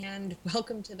and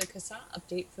welcome to the CASA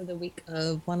update for the week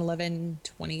of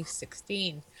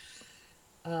 1/11/2016.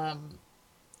 Um,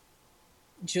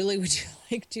 Julie, would you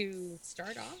like to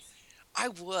start off? I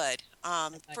would. I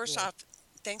thought you First would. off,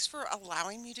 thanks for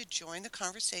allowing me to join the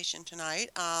conversation tonight.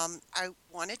 I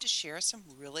wanted to share some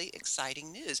really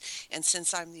exciting news. And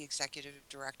since I'm the executive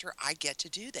director, I get to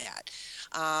do that.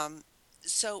 Um,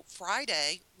 so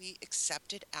Friday, we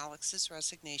accepted Alex's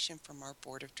resignation from our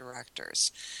board of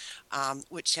directors,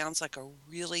 which sounds like a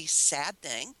really sad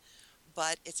thing.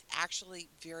 But it's actually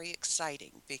very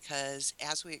exciting because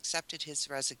as we accepted his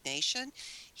resignation,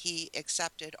 he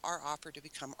accepted our offer to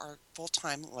become our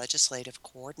full-time legislative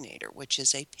coordinator, which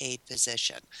is a paid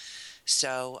position.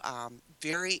 So,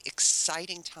 very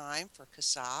exciting time for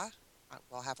CASA.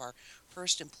 We'll have our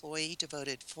first employee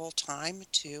devoted full time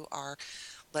to our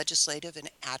legislative and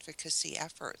advocacy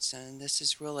efforts. And this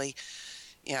is really,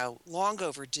 long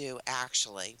overdue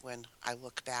actually when I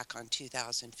look back on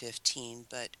 2015,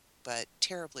 but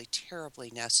terribly,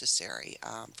 terribly necessary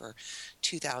for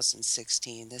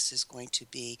 2016. This is going to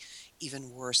be even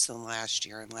worse than last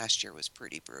year, and last year was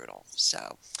pretty brutal.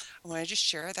 So I want to just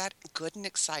share that good and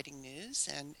exciting news,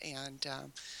 and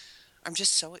I'm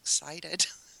just so excited.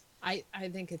 I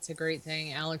think it's a great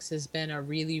thing. Alex has been a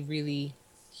really, really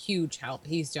huge help.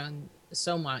 He's done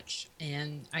so much,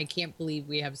 and I can't believe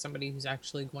we have somebody who's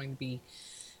actually going to be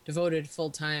devoted full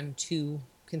time to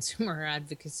consumer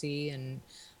advocacy and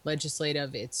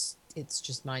legislative. It's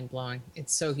just mind blowing.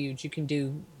 It's so huge. You can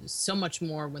do so much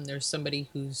more when there's somebody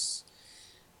who's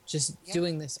just Yeah,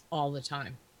 doing this all the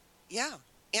time. yeah,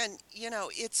 and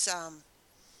it's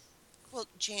well,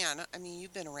 Jan, I mean,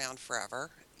 you've been around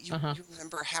forever. You Uh huh. you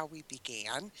remember how we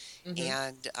began, Mm-hmm.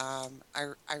 and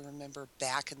I remember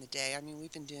back in the day. I mean,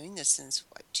 we've been doing this since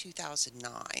what,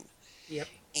 2009, Yep.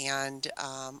 and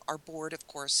our board, of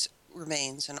course,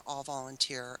 remains an all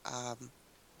volunteer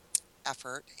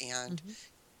effort. And Mm-hmm.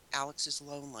 Alex is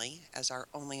lonely as our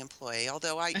only employee,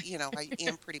 although I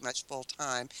am pretty much full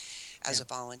time as Yeah. a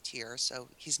volunteer, so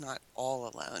he's not all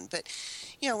alone. But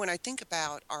when I think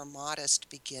about our modest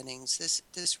beginnings,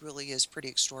 this really is pretty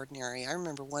extraordinary. I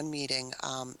remember one meeting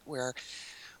where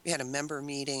we had a member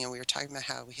meeting and we were talking about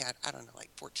how we had, I don't know,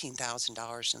 like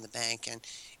 $14,000 in the bank, and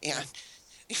Yeah.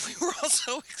 we were all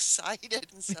so excited,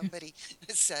 and somebody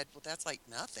said, "Well, that's like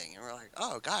nothing," and we're like,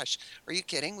 "Oh gosh, are you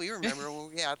kidding?" We remember when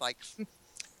we had like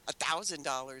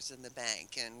 $1,000 in the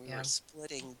bank, and we were Yeah.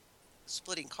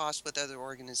 splitting costs with other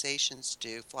organizations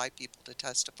to fly people to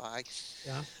testify.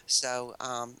 Yeah. So,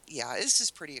 yeah, this is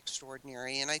pretty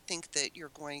extraordinary, and I think that you're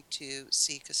going to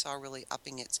see CASA really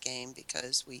upping its game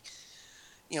because we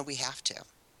have to.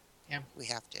 Yeah. We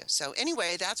have to. So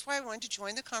anyway, that's why I wanted to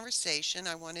join the conversation.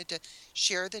 I wanted to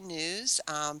share the news,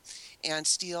 and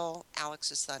steal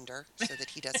Alex's thunder so that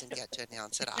he doesn't get to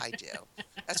announce it. I do.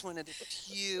 That's one of the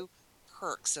few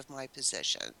perks of my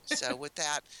position. So with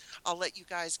that, I'll let you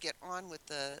guys get on with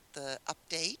the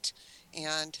update,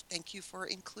 and thank you for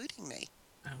including me.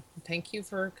 Oh, thank you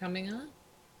for coming on.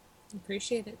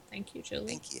 Appreciate it. Thank you, Julie.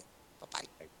 Thank you. Bye-bye.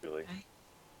 Thanks, Julie. Bye.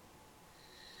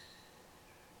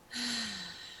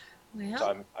 So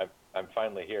Well, I'm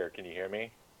finally here. Can you hear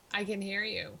me? I can hear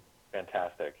you.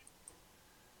 Fantastic.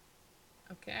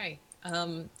 Okay.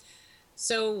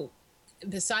 So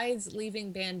besides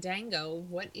leaving Bandango,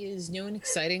 what is new and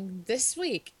exciting this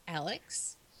week,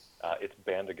 Alex? It's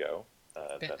Bandigo.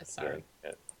 That's Sorry.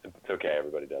 it's okay.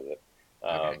 Everybody does it.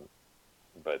 Okay.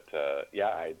 But yeah,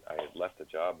 I left a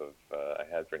job of I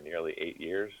had for nearly 8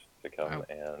 years to come Wow.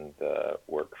 and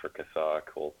work for CASA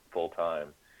full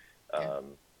time. Yeah.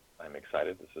 I'm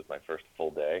excited. This is my first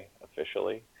full day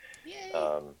officially. Yay.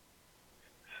 Um,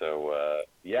 So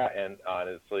yeah, and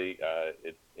honestly,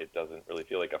 it doesn't really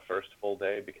feel like a first full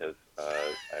day because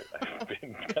I've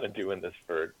been kind of doing this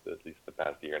for at least the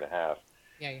past year and a half.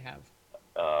 Yeah, you have.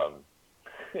 Um,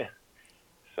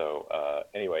 so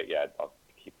anyway, yeah, I'll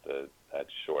keep that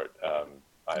short.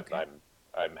 Okay.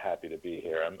 I'm happy to be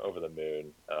here. I'm over the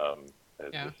moon.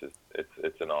 Yeah.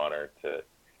 It's an honor to.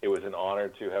 It was an honor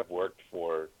to have worked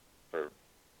for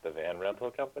the van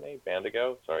rental company,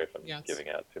 Bandigo. Sorry if I'm Yes. giving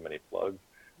out too many plugs.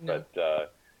 No.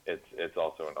 But it's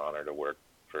also an honor to work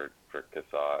for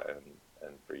CASA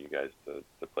and for you guys to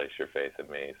place your faith in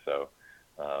me. So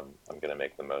I'm going to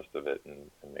make the most of it and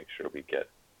make sure we get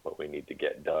what we need to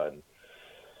get done.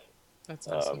 That's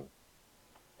awesome.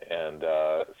 And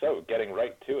so getting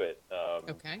right to it,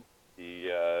 Okay.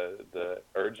 the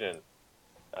urgent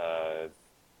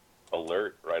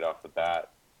alert right off the bat,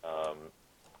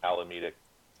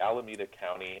 Alameda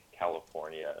County,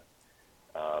 California,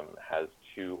 has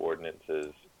two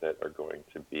ordinances that are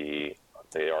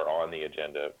they are on the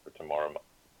agenda for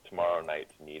tomorrow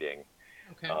night's meeting.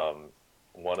 Okay.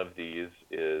 One of these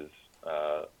is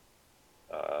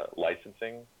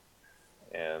licensing,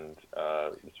 and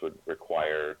this would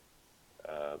require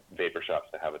vapor shops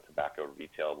to have a tobacco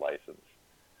retail license.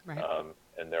 Right.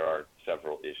 And there are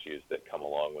several issues that come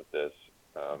along with this,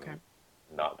 Okay.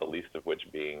 not the least of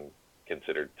which being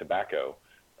considered tobacco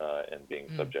and being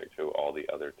subject to all the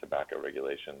other tobacco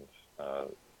regulations,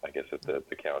 I guess at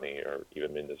the county or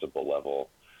even municipal level.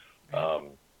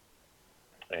 Right.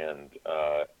 And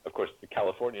of course,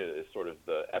 California is sort of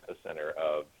the epicenter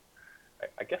of,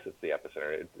 I guess it's the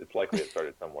epicenter. It's likely it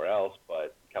started somewhere else,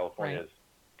 but California Right. is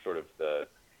sort of the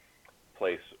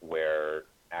place where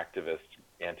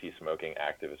anti-smoking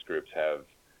activist groups have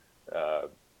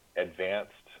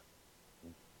advanced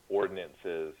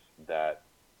ordinances that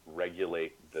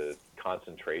regulate the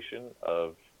concentration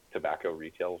of tobacco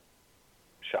retail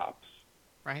shops.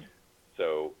 Right.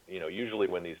 So, usually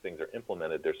when these things are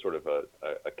implemented, there's sort of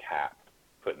a cap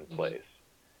put in place.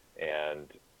 And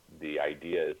the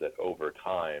idea is that over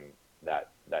time,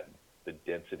 that the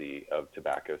density of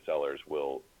tobacco sellers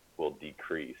will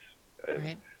decrease.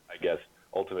 Right. I guess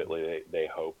ultimately they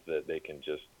hope that they can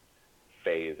just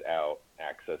phase out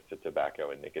access to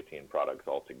tobacco and nicotine products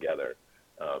altogether,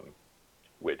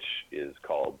 which is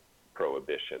called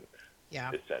prohibition,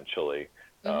 Yeah. essentially.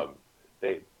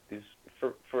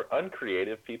 For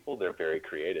uncreative people, they're very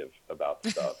creative about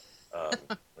stuff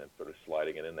and sort of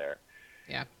sliding it in there.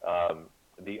 Yeah.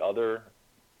 The other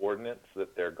ordinance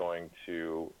that they're going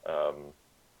to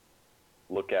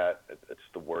look at, it's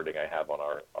the wording I have on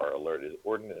our alert, is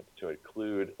ordinance to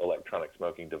include electronic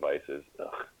smoking devices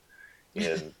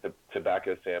in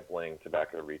tobacco sampling,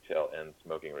 tobacco retail, and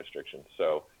smoking restrictions.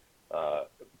 So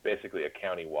basically a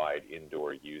county-wide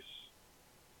indoor use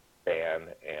ban,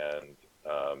 and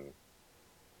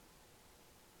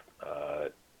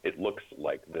it looks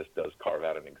like this does carve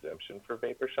out an exemption for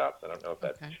vapor shops. I don't know if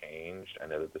that's changed. I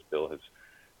know that this bill has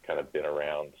kind of been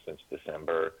around since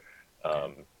December.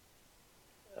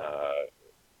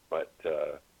 But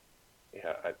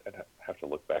yeah, I'd have to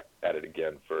look back at it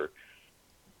again for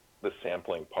the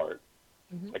sampling part.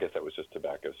 I guess that was just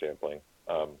tobacco sampling.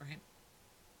 Right.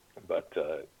 But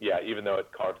yeah, even though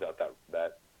it carves out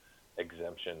that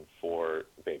exemption for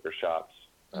vapor shops,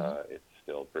 it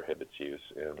still prohibits use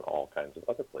in all kinds of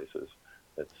other places.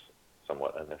 That's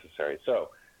somewhat unnecessary.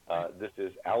 So this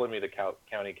is Alameda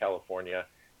County, California,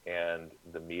 and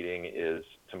the meeting is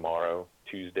tomorrow,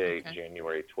 Tuesday,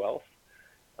 January 12th.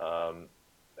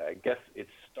 I guess it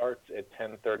starts at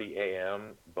 10:30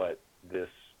 a.m., but this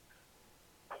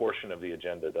portion of the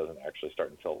agenda doesn't actually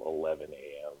start until 11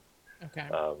 a.m. Okay.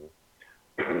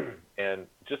 And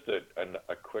just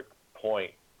a quick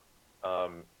point,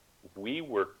 we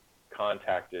were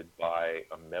contacted by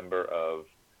a member of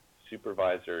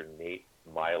Supervisor Nate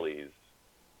Miley's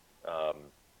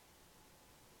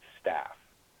staff.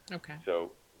 Okay.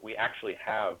 So we actually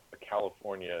have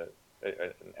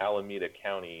an Alameda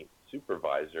County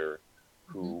supervisor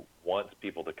who wants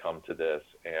people to come to this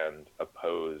and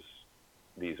oppose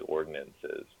these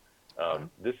ordinances.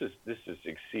 This is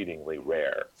exceedingly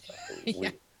rare.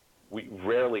 We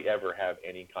rarely ever have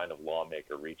any kind of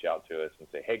lawmaker reach out to us and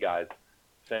say, "Hey guys,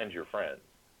 send your friends."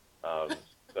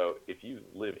 So if you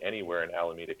live anywhere in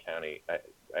Alameda County,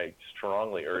 I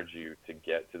strongly urge you to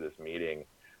get to this meeting,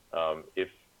 if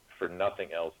for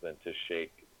nothing else than to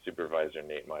shake Supervisor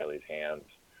Nate Miley's hand,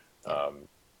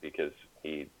 because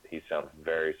he sounds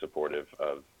very supportive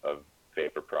of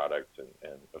vapor products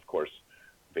and of course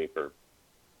vapors.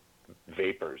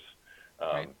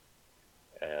 Right.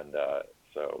 And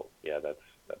so yeah,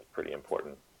 that's pretty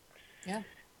important. Yeah.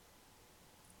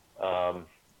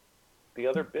 The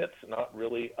other bits, not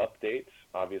really updates.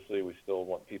 Obviously, we still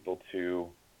want people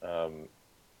to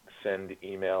send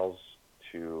emails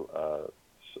to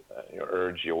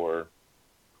urge your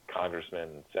congressmen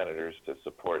and senators to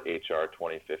support HR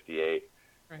 2058.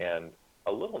 Right. And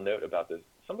a little note about this,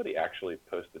 somebody actually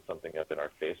posted something up in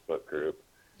our Facebook group,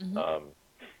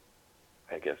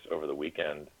 I guess over the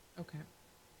weekend. Okay.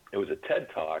 It was a TED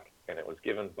Talk, and it was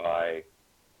given by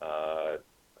a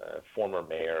former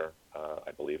mayor,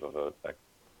 I believe, of a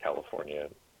California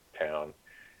town.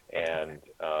 And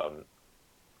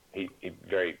the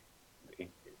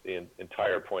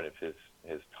entire point of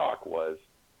his talk was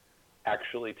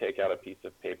actually take out a piece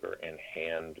of paper and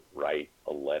hand write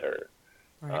a letter.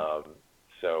 Right.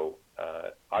 So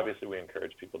obviously we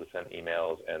encourage people to send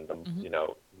emails, and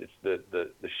it's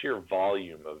the sheer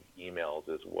volume of emails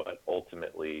is what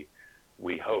ultimately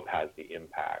we hope has the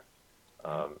impact.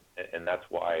 And that's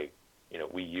why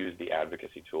we use the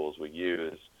advocacy tools we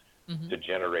use to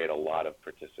generate a lot of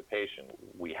participation.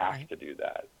 We have Right. to do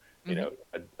that. You know,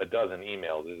 a dozen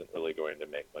emails isn't really going to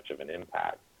make much of an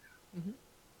impact.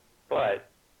 But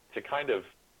to kind of,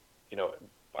 you know,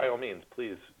 by all means,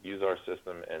 please use our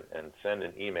system and send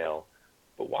an email.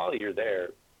 But while you're there,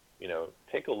 you know,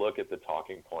 take a look at the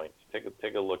talking points,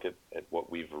 take a look at what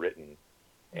we've written,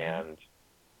 and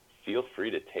feel free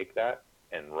to take that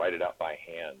and write it out by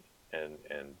hand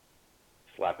and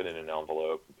slap it in an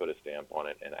envelope, put a stamp on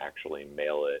it, and actually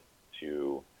mail it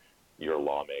to your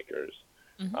lawmakers.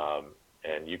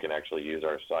 And you can actually use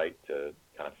our site to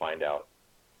kind of find out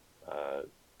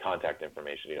contact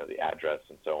information, you know, the address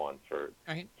and so on for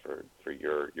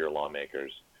your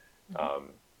lawmakers.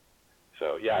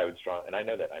 So yeah, I would and I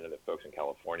know that folks in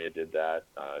California did that.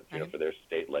 You know, for their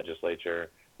state legislature,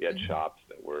 you had shops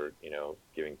that were, you know,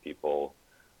 giving people,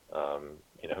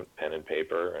 you know, pen and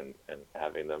paper and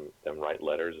having them write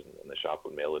letters, and the shop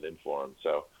would mail it in for them.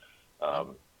 So,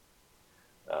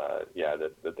 yeah,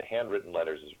 the handwritten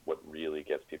letters is what really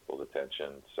gets people's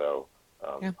attention. So,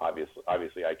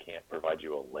 obviously, I can't provide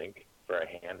you a link for a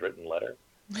handwritten letter,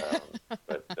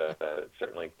 but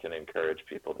certainly can encourage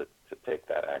people to take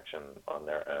that action on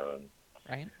their own.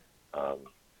 Right.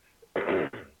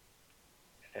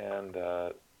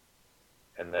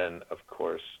 And then, of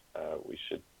course, we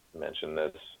should mention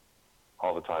this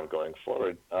all the time going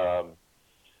forward.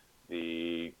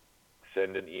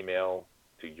 Send an email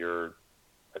to your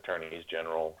attorneys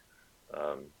general,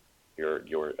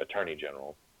 your attorney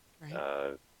general,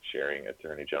 sharing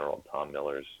Attorney General Tom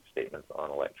Miller's statements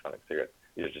on electronic cigarettes.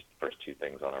 These are just the first two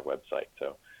things on our website.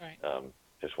 So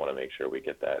just want to make sure we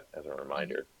get that as a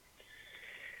reminder.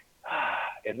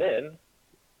 And then,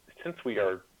 since we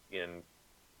are in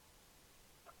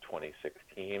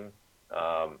 2016,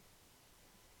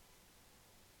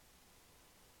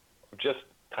 just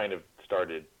kind of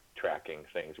started tracking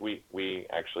things. We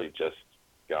actually just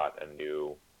got a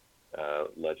new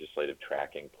legislative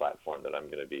tracking platform that I'm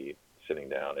going to be sitting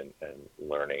down and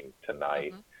learning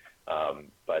tonight.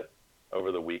 But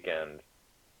over the weekend,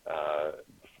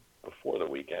 before the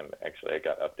weekend, actually, I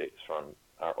got updates from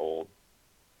our old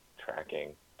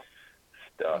tracking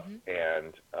stuff,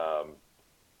 and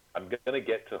I'm going to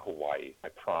get to Hawaii. I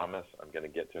promise I'm going to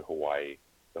get to Hawaii.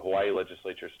 The Hawaii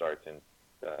legislature starts in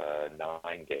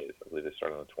 9 days. I believe they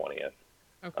start on the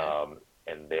 20th.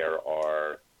 And there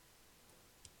are,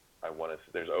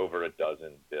 there's over a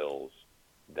dozen bills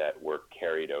that were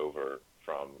carried over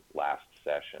from last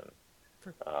session.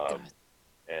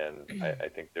 And I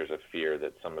think there's a fear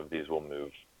that some of these will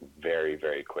move very,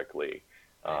 very quickly.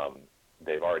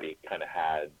 They've already kind of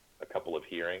had a couple of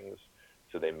hearings,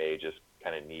 so they may just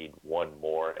kind of need one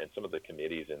more. And some of the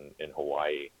committees in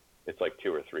Hawaii, it's like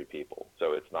 2 or 3 people,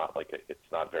 so it's not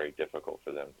very difficult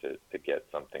for them to get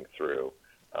something through.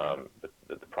 But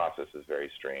the process is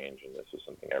very strange, and this was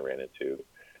something I ran into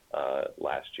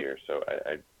last year. So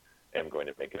I am going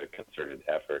to make a concerted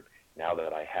effort. Now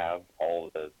that I have all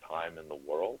the time in the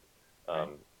world,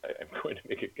 I'm going to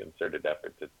make a concerted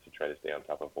effort to try to stay on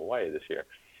top of Hawaii this year.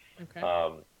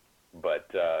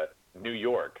 But New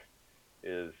York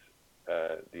is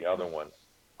the other one.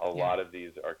 A lot of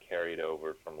these are carried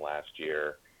over from last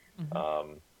year.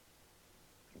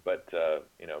 But,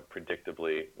 you know,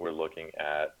 predictably, we're looking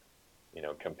at, you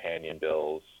know, companion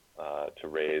bills to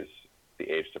raise the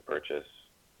age to purchase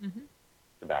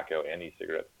tobacco and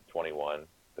e-cigarettes to 21.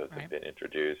 Those have been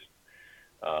introduced.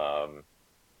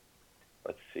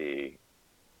 Let's see.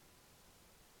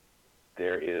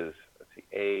 There is,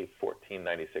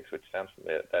 A1496, which sounds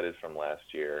familiar. That is from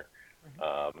last year.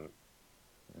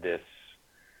 This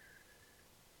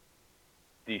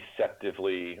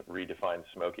deceptively redefines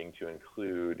smoking to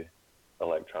include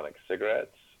electronic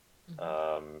cigarettes,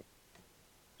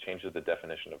 changes the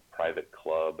definition of private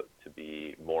club to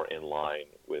be more in line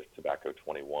with Tobacco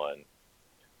 21,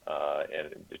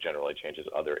 and it generally changes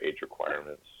other age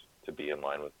requirements to be in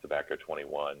line with Tobacco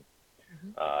 21.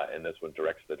 And this one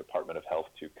directs the Department of Health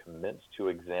to commence to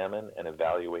examine and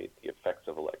evaluate the effects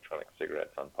of electronic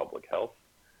cigarettes on public health,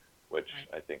 which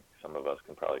I think some of us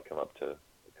can probably come up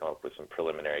with some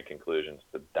preliminary conclusions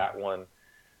to that one.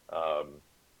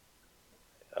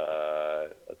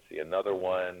 Let's see, another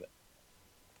one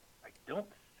I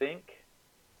don't think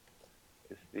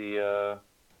is the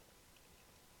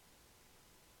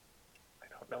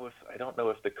I don't know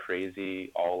if the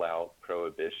crazy all-out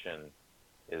prohibition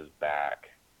is back.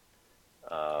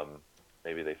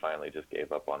 Maybe they finally just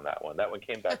gave up on that one. That one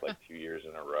came back like 2 years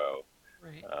in a row.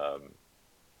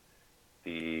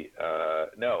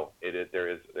 No, it is. There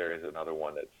is another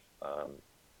one that's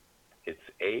it's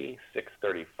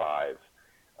A635.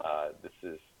 This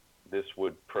is this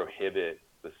would prohibit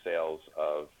the sales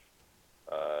of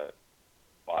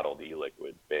bottled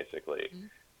e-liquid, basically.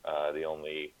 The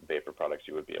only vapor products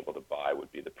you would be able to buy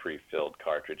would be the pre-filled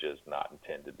cartridges not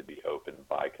intended to be opened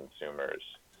by consumers.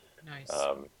 Nice.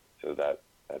 So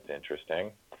that's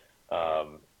interesting.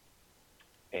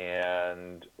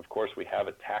 And of course, we have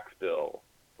a tax bill.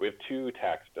 We have two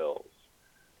tax bills.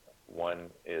 One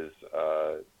is,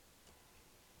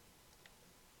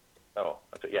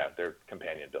 they're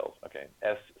companion bills. Okay,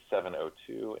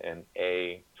 S702 and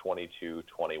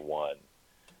A2221.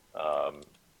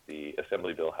 The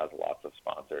Assembly bill has lots of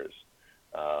sponsors.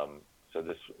 So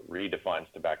this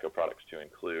redefines tobacco products to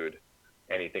include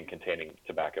anything containing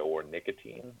tobacco or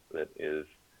nicotine that is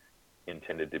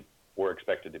intended to or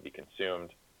expected to be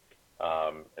consumed.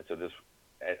 And so this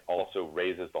also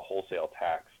raises the wholesale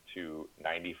tax to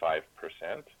 95%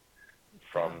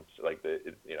 from like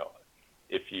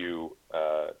if you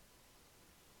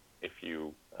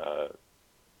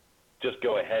just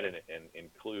go ahead and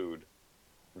include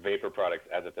vapor products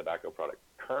as a tobacco product.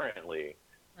 Currently,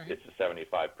 it's a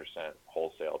 75%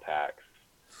 wholesale tax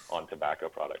on tobacco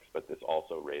products, but this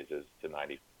also raises to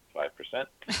 95%.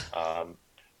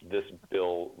 This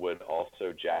bill would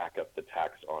also jack up the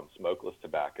tax on smokeless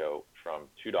tobacco from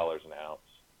 $2 an ounce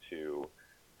to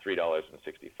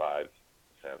 $3.65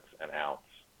 an ounce.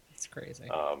 That's crazy.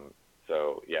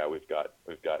 So yeah, we've got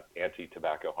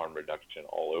anti-tobacco harm reduction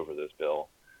all over this bill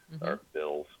or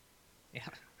bills. Yeah.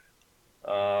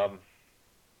 What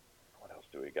else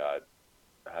do we got?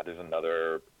 There's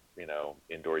another,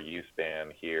 indoor use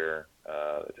ban here.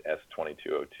 It's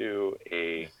S2202,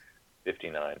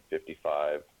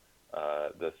 A5955.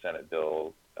 The Senate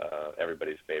bill,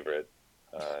 everybody's favorite,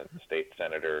 state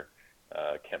senator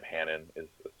Kemp Hannon is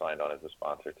signed on as a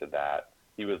sponsor to that.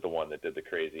 He was the one that did the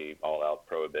crazy all-out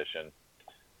prohibition.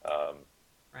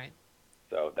 Right.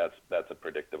 So that's a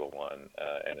predictable one,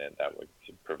 and then that would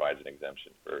provide an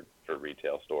exemption for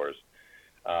retail stores.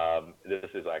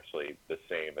 This is actually the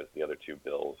same as the other two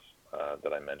bills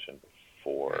that I mentioned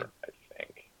before, I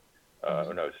think.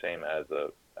 No, same as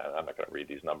I'm not going to read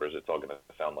these numbers. It's all going to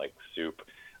sound like soup.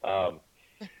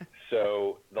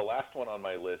 So the last one on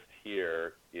my list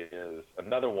here is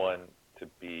another one to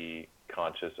be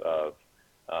conscious of.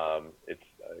 It's,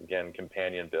 again,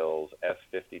 companion bills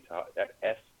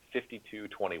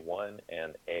S5221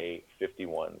 and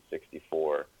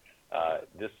A5164.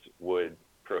 This would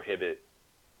prohibit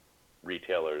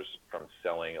retailers from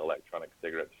selling electronic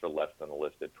cigarettes for less than the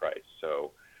listed price.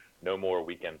 So no more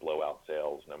weekend blowout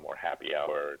sales, no more happy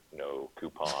hour, no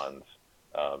coupons.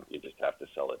 You just have to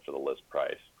sell it for the list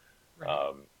price.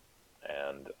 Right.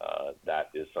 And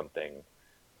that is something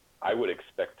I would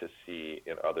expect to see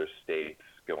in other states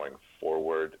going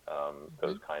forward.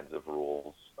 Those kinds of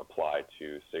rules apply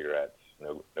to cigarettes,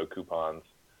 no coupons,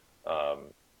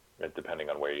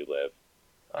 depending on where you live.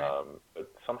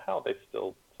 But somehow they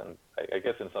still send, I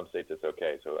guess in some states it's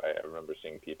okay. So I remember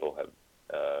seeing people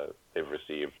they've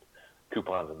received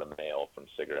coupons in the mail from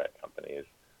cigarette companies.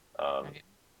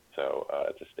 So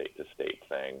it's a state-to-state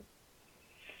thing.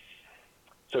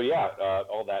 So yeah,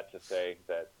 all that to say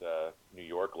that New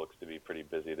York looks to be pretty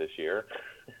busy this year.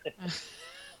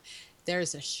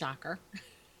 There's a shocker.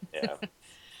 Yeah.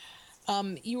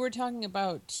 You were talking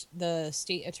about the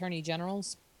state attorney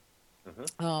generals.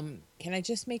 Can I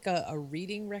just make a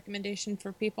reading recommendation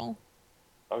for people?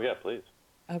 Oh yeah, please.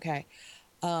 Okay.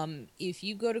 If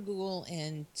you go to Google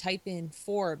and type in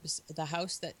Forbes, the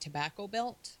house that tobacco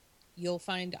built, you'll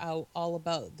find out all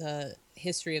about the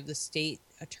history of the state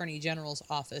attorney general's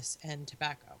office and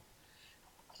tobacco,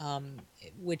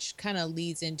 which kind of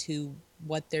leads into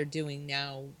what they're doing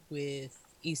now with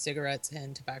e-cigarettes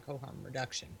and tobacco harm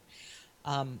reduction.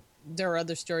 There are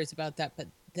other stories about that, but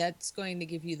that's going to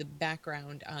give you the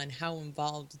background on how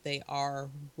involved they are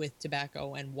with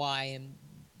tobacco and why and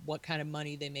what kind of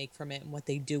money they make from it and what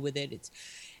they do with it.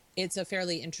 It's a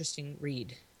fairly interesting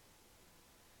read.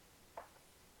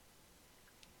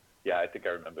 Yeah, I think I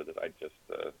remember that. I just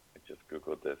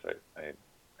Googled this. I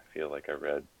feel like I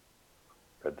read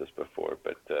this before,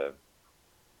 but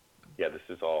yeah, this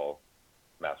is all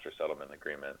master settlement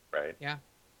agreement, right? Yeah.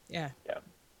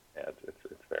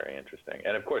 It's very interesting.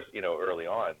 And of course, early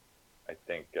on, I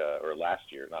think, or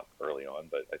last year, not early on,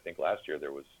 but I think last year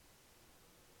there was.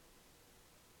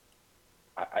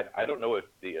 I don't know if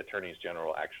the attorneys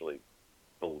general actually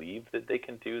believe that they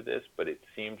can do this, but it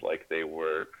seemed like they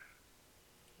were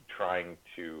trying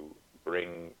to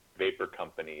bring vapor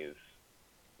companies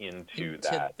into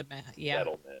that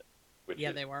settlement, which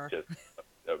is they were just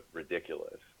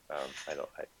ridiculous.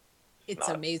 It's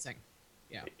amazing.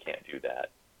 Yeah, it can't do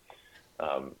that.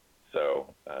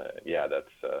 So yeah,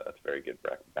 that's a very good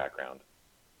background.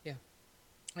 Yeah,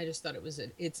 I just thought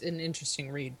it's an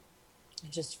interesting read.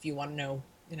 Just if you want to know,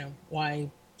 why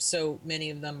so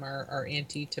many of them are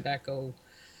anti-tobacco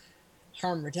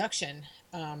harm reduction,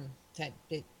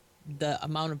 the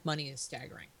amount of money is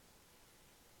staggering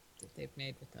that they've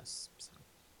made with us. So,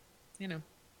 you know,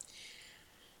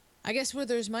 I guess where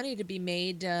there's money to be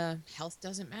made, health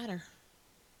doesn't matter,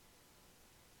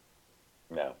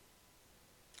 No,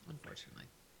 unfortunately.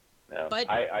 no. But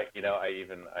I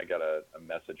got a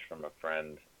message from a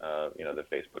friend. The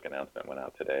Facebook announcement went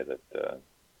out today that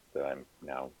I'm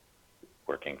now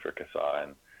working for CASA,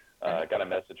 and I got a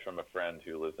message from a friend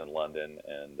who lives in London,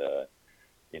 and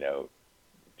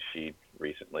she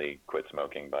recently quit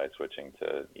smoking by switching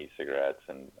to e-cigarettes,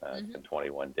 and it's been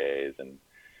 21 days, and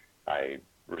I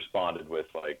responded with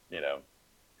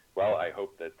well, I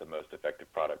hope that the most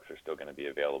effective products are still going to be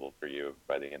available for you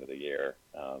by the end of the year.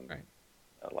 right.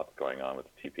 A lot's going on with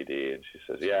the TPD, and she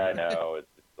says, yeah, I know. It's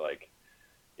like,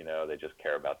 they just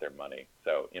care about their money.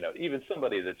 So, even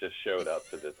somebody that just showed up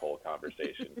to this whole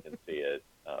conversation can see it.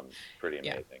 Pretty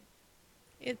Yeah. amazing.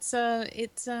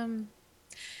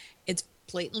 It's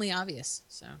blatantly obvious.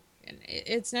 So, and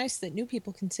it's nice that new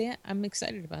people can see it. I'm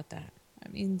excited about that.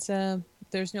 That means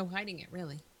there's no hiding it,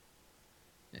 really.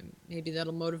 And maybe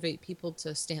that'll motivate people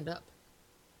to stand up.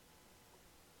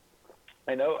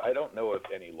 I don't know if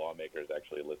any lawmakers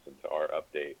actually listen to our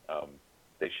update.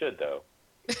 They should, though.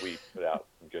 We put out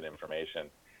some good information.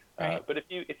 Right. But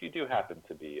if you do happen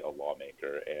to be a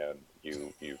lawmaker and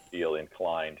you feel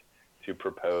inclined to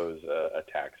propose a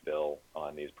tax bill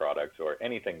on these products or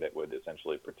anything that would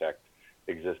essentially protect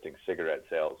existing cigarette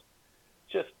sales,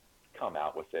 just come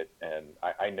out with it. And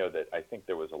I know that I think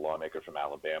there was a lawmaker from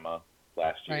Alabama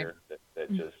last year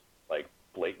that just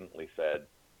blatantly said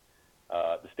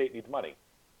the state needs money.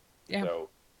 Yeah. So,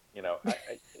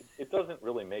 it doesn't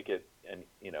really make it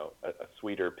a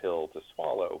sweeter pill to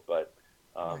swallow, but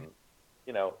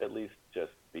at least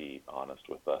just be honest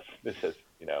with us. This has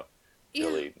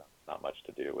really not much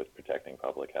to do with protecting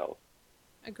public health.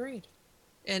 Agreed.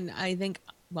 And I think,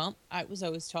 well, I was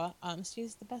always taught honesty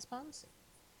is the best policy.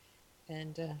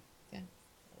 And yeah,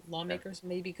 lawmakers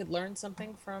maybe could learn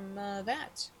something from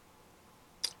that.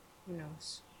 Who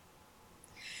knows?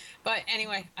 But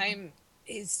anyway,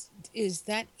 is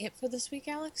that it for this week,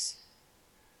 Alex?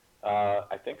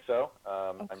 I think so.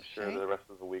 I'm sure Okay. the rest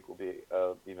of the week will be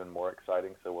even more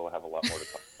exciting, so we'll have a lot more to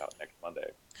talk about next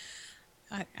Monday.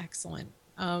 Excellent.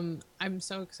 I'm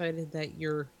so excited that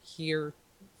you're here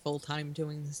full time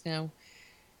doing this now.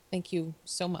 Thank you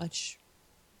so much.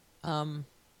 I'm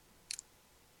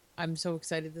so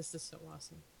excited. This is so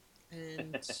awesome.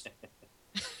 And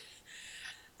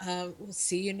we'll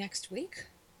see you next week.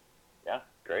 Yeah,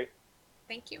 great.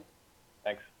 Thank you.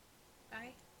 Thanks.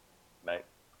 Bye. Night.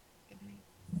 Good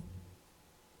night.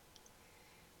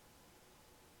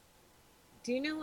 Do you know